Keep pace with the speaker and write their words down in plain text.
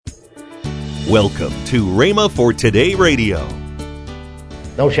Welcome to Rhema for Today Radio.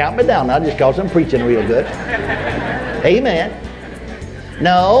 Don't shout me down now just because I'm preaching real good. Amen.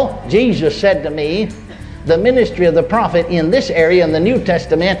 No, Jesus said to me, the ministry of the prophet in this area in the New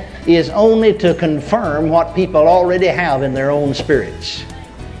Testament is only to confirm what people already have in their own spirits.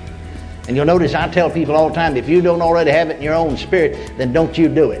 And you'll notice I tell people all the time, if you don't already have it in your own spirit, then don't you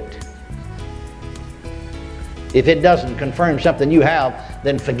do it. If it doesn't confirm something you have,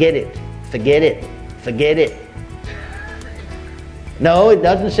 then forget it. Forget it. Forget it. No, it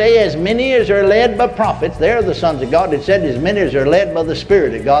doesn't say as many as are led by prophets, they're the sons of God. It said as many as are led by the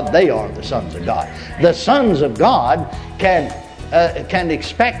Spirit of God, they are the sons of God. The sons of God can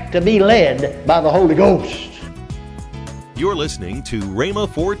expect to be led by the Holy Ghost. You're listening to Rhema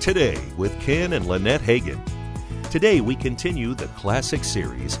for Today with Ken and Lynette Hagin. Today we continue the classic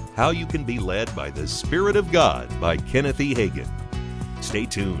series, How You Can Be Led by the Spirit of God by Kenneth E. Hagin. Stay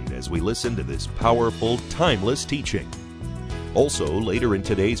tuned as we listen to this powerful, timeless teaching. Also, later in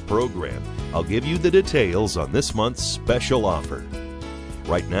today's program, I'll give you the details on this month's special offer.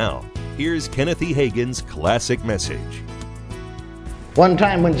 Right now, here's Kenneth E. Hagin's classic message. One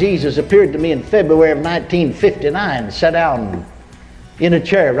time when Jesus appeared to me in February of 1959, sat down in a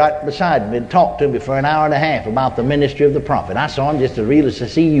chair right beside me and talked to me for an hour and a half about the ministry of the prophet. I saw him just as real as to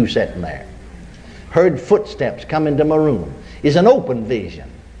see you sitting there. Heard footsteps come into my room. It's an open vision.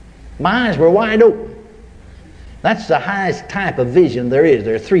 My eyes were wide open. That's the highest type of vision there is.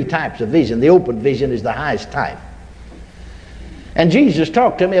 There are three types of vision. The open vision is the highest type. And Jesus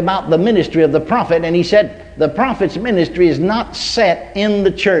talked to me about the ministry of the prophet, and he said the prophet's ministry is not set in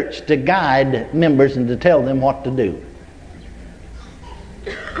the church to guide members and to tell them what to do.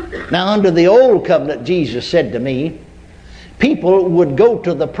 Now, under the old covenant, Jesus said to me, people would go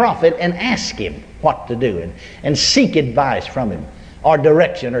to the prophet and ask him what to do and seek advice from him or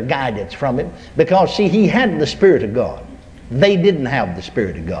direction or guidance from him because, see, he had the Spirit of God. They didn't have the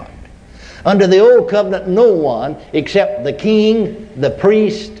Spirit of God. Under the old covenant, no one except the king, the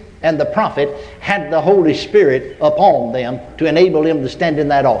priest, and the prophet had the Holy Spirit upon them to enable them to stand in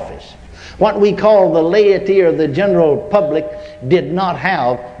that office. What we call the laity or the general public did not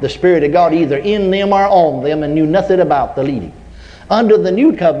have the Spirit of God either in them or on them and knew nothing about the leading. Under the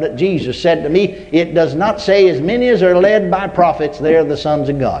new covenant, Jesus said to me, it does not say as many as are led by prophets, they are the sons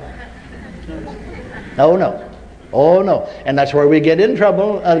of God. Oh no. Oh no. And that's where we get in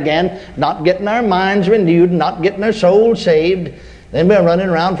trouble again, not getting our minds renewed, not getting our souls saved. Then we're running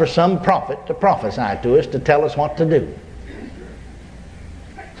around for some prophet to prophesy to us, to tell us what to do.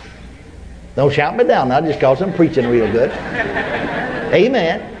 Don't shout me down now just because I'm preaching real good.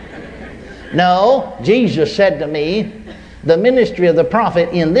 Amen. No, Jesus said to me, the ministry of the prophet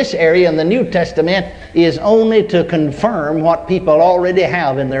in this area in the New Testament is only to confirm what people already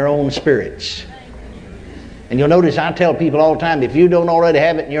have in their own spirits. And you'll notice I tell people all the time, if you don't already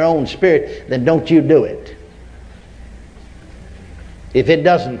have it in your own spirit, then don't you do it. If it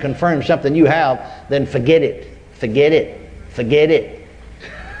doesn't confirm something you have, then forget it. Forget it. Forget it.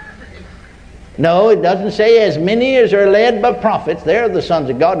 No, it doesn't say as many as are led by prophets, they're the sons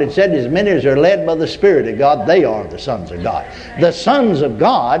of God. It said as many as are led by the Spirit of God, they are the sons of God. The sons of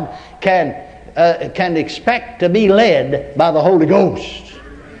God can expect to be led by the Holy Ghost.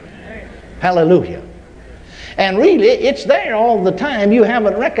 Hallelujah. And really, it's there all the time. You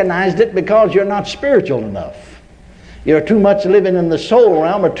haven't recognized it because you're not spiritual enough. You're too much living in the soul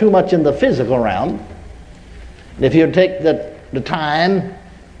realm or too much in the physical realm. And if you take the time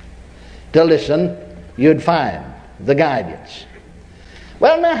to listen, you'd find the guidance.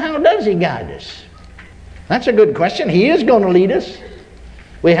 Well, now, how does he guide us? That's a good question. He is going to lead us.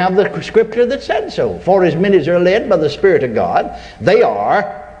 We have the scripture that said so. For as many as are led by the Spirit of God, they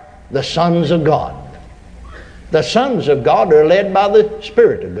are the sons of God. The sons of God are led by the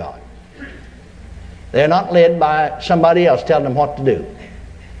Spirit of God. They're not led by somebody else telling them what to do.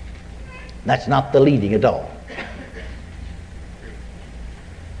 That's not the leading at all.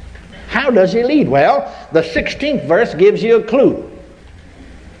 How does he lead? Well, the 16th verse gives you a clue.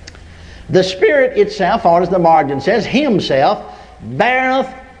 The Spirit itself, or as the margin says, Himself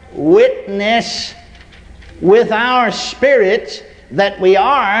beareth witness with our spirits that we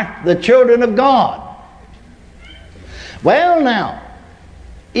are the children of God. Well now,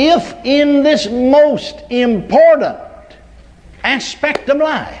 if in this most important aspect of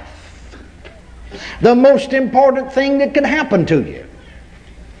life, the most important thing that can happen to you,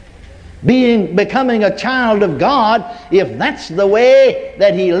 becoming a child of God, if that's the way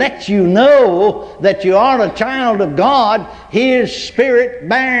that He lets you know that you are a child of God, His Spirit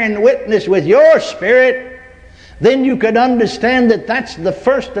bearing witness with your spirit, then you could understand that that's the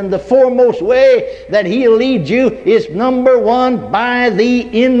first and the foremost way that He'll lead you is, number one, by the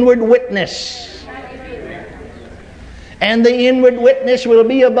inward witness. And the inward witness will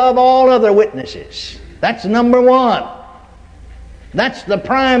be above all other witnesses. That's number one. That's the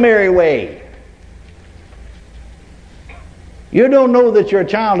primary way. You don't know that you're a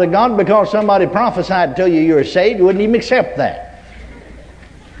child of God because somebody prophesied to you you're saved. You wouldn't even accept that.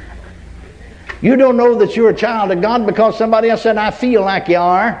 You don't know that you're a child of God because somebody else said, I feel like you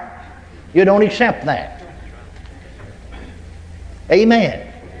are. You don't accept that.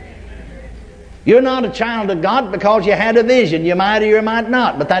 Amen. You're not a child of God because you had a vision. You might or you might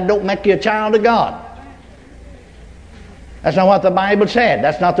not, but that don't make you a child of God. That's not what the Bible said.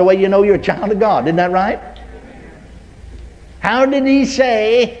 That's not the way you know you're a child of God. Isn't that right? How did He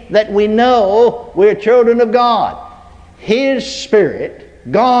say that we know we're children of God? His Spirit,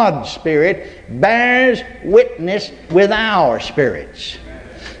 God's Spirit, bears witness with our spirits.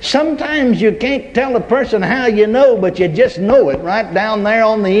 Sometimes you can't tell a person how you know, but you just know it right down there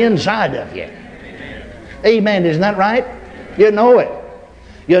on the inside of you. Amen. Isn't that right? You know it.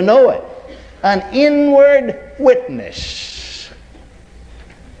 You know it. An inward witness.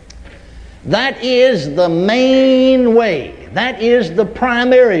 That is the main way. That is the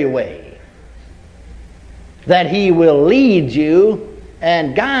primary way that He will lead you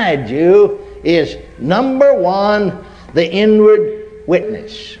and guide you is, number one, the inward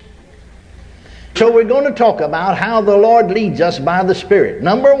witness. So we're going to talk about how the Lord leads us by the Spirit.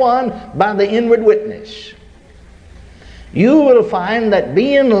 Number one, by the inward witness. You will find that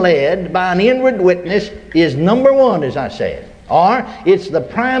being led by an inward witness is number one, as I said. Or it's the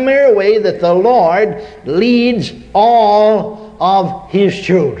primary way that the Lord leads all of His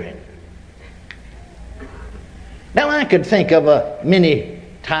children. Now I could think of many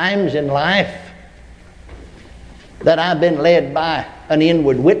times in life that I've been led by an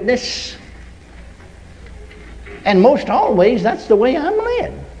inward witness. And most always that's the way I'm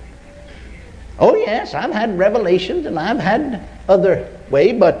led. Oh yes, I've had revelations and I've had other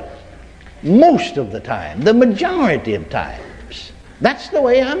way, but most of the time, the majority of times, that's the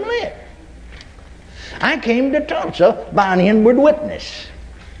way I'm led. I came to Tulsa by an inward witness.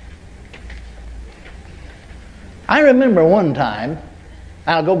 I remember one time,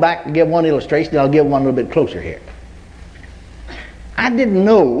 I'll go back and give one illustration, I'll give one a little bit closer here. I didn't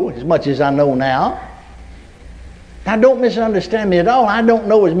know as much as I know now. Now don't misunderstand me at all. I don't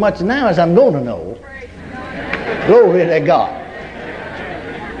know as much now as I'm going to know. Glory to God.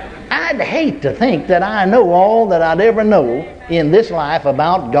 I'd hate to think that I know all that I'd ever know in this life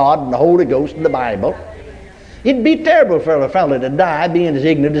about God and the Holy Ghost and the Bible. It'd be terrible for a fellow to die being as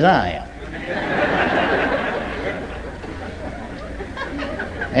ignorant as I am.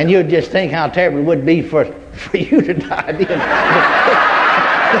 And you'd just think how terrible it would be for you to die being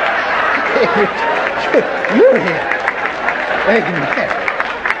you're here. Amen.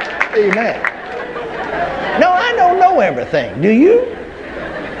 Amen. No, I don't know everything. Do you?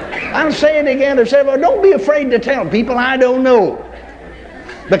 I'll say it again. I've said, well, don't be afraid to tell people I don't know.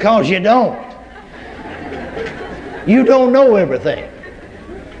 Because you don't. You don't know everything.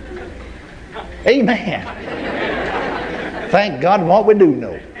 Amen. Thank God for what we do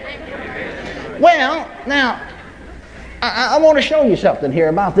know. Well, now, I want to show you something here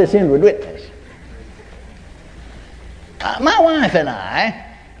about this inward witness. My wife and I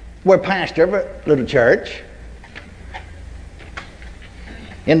were pastor of a little church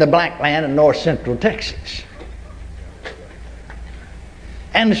in the Black Land in north central Texas.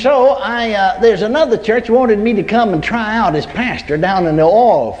 And so there's another church wanted me to come and try out as pastor down in the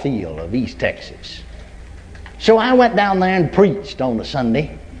oil field of East Texas. So I went down there and preached on a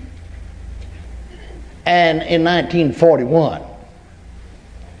Sunday, and in 1941.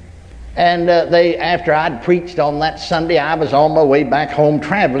 And after I'd preached on that Sunday, I was on my way back home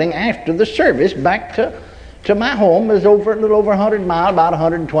traveling after the service back to my home. It was a little over 100 miles, about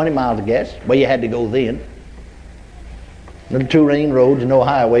 120 miles, I guess, where you had to go then. Little 2-lane roads, no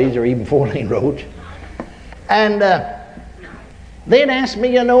highways or even 4-lane roads. And they'd asked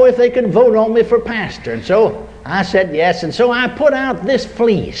me, if they could vote on me for pastor. And so I said yes. And so I put out this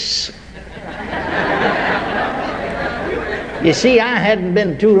fleece. You see, I hadn't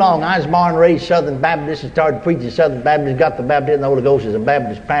been too long. I was born and raised Southern Baptist and started preaching Southern Baptist, got the baptism of the Holy Ghost as a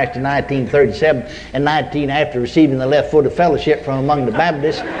Baptist pastor in 1937 and 19 after receiving the left foot of fellowship from among the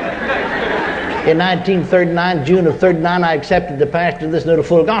Baptists. In 1939, June of 39, I accepted the pastor of this little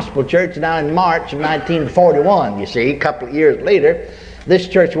full gospel church. Now in March of 1941, you see, a couple of years later, this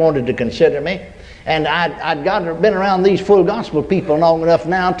church wanted to consider me. And I'd been around these full gospel people long enough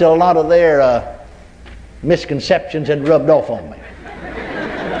now till a lot of their misconceptions had rubbed off on me.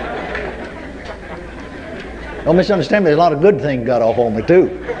 Don't misunderstand me, there's a lot of good things got off on me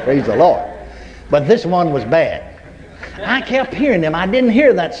too. Praise the Lord. But this one was bad. I kept hearing them. I didn't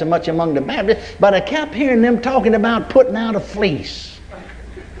hear that so much among the Baptists, but I kept hearing them talking about putting out a fleece.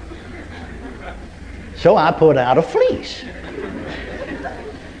 So I put out a fleece.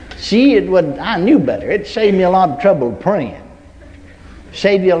 See, I knew better. It saved me a lot of trouble praying.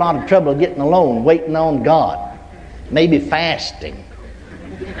 Saved you a lot of trouble getting alone, waiting on God. Maybe fasting.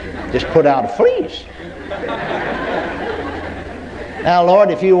 Just put out a fleece. Now, Lord,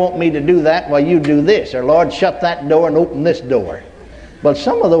 if you want me to do that, well, you do this. Or, Lord, shut that door and open this door. But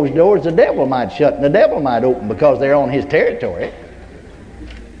some of those doors the devil might shut and the devil might open because they're on his territory.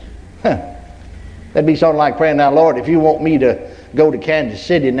 That'd be sort of like praying, now, Lord, if you want me to go to Kansas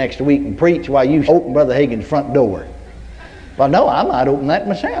City next week and preach, while you open Brother Hagin's front door. Well, no, I might open that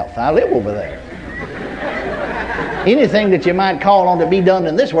myself. I live over there. Anything that you might call on to be done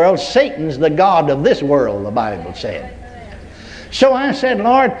in this world, Satan's the god of this world, the Bible said. So I said,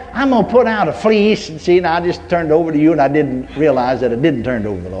 Lord, I'm going to put out a fleece. And see, now I just turned over to you, and I didn't realize that I didn't turn it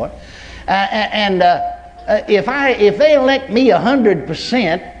over to the Lord. If they elect me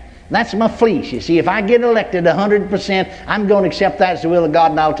 100%, that's my fleece. You see, if I get elected 100%, I'm going to accept that as the will of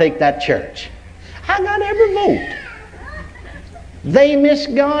God, and I'll take that church. I got every vote. They miss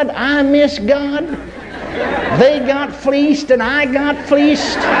God, I miss God. They got fleeced, and I got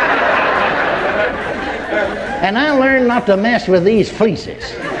fleeced. And I learned not to mess with these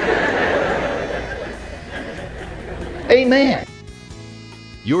fleeces. Amen.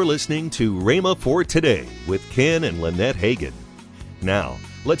 You're listening to Rhema for Today with Ken and Lynette Hagin. Now,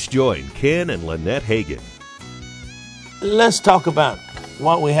 let's join Ken and Lynette Hagin. Let's talk about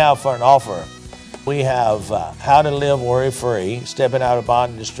what we have for an offer. We have How to Live Worry-Free, Stepping Out of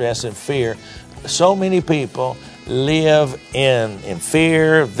Bondage, Distress, and Fear. So many people live in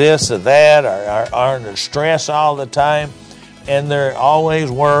fear, this or that, or are under stress all the time, and they're always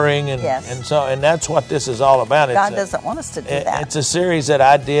worrying, and that's what this is all about. God doesn't want us to do that. It's a series that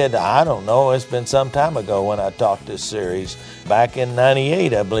I did, I don't know, it's been some time ago when I taught this series, back in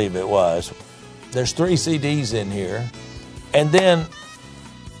 98, I believe it was. There's 3 CDs in here, and then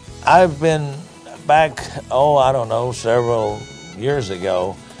I've been back, several years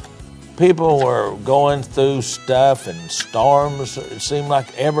ago. People were going through stuff and storms. It seemed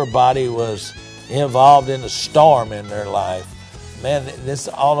like everybody was involved in a storm in their life. Man, this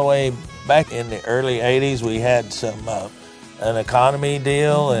all the way back in the early 80s, we had an economy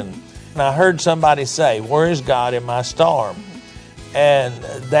deal, and I heard somebody say, "Where is God in my storm?" And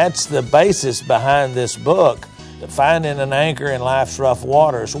that's the basis behind this book, Finding an Anchor in Life's Rough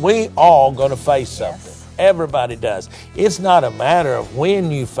Waters. We all going to face something. Yes. Everybody does. It's not a matter of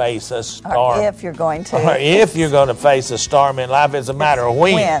when you face a storm. Or if you're going to. Or if you're going to face a storm in life. It's a matter of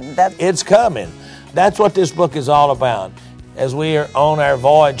when. It's coming. That's what this book is all about. As we are on our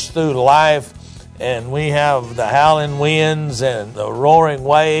voyage through life, and we have the howling winds and the roaring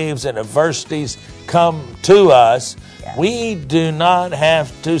waves and adversities come to us, we do not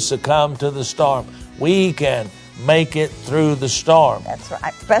have to succumb to the storm. We can make it through the storm. That's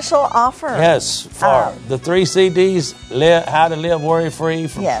right. Special offer. Yes, for the 3 CDs, How to Live Worry-Free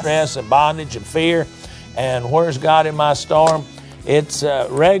from Stress and Bondage and Fear, and Where's God in My Storm. It's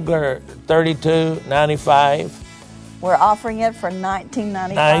regular $32.95. We're offering it for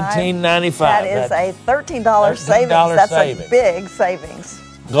 $19.95. $19.95. That is a $13 savings. That's a big savings.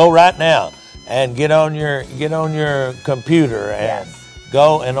 Go right now and get on your computer and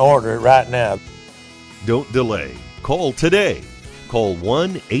go and order it right now. Don't delay. Call today. Call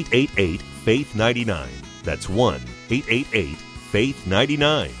 1-888-FAITH-99. That's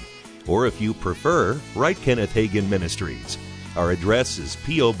 1-888-FAITH-99. Or if you prefer, write Kenneth Hagin Ministries. Our address is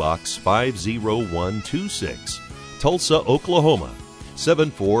P.O. Box 50126, Tulsa, Oklahoma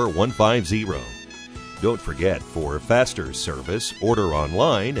 74150. Don't forget, for faster service, order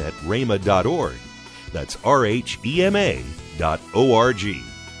online at rhema.org. That's RHEMA.org.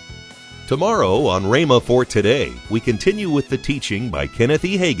 Tomorrow on Rhema for Today, we continue with the teaching by Kenneth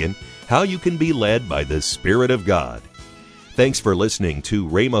E. Hagin, How You Can Be Led by the Spirit of God. Thanks for listening to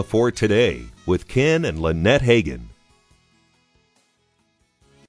Rhema for Today with Ken and Lynette Hagin.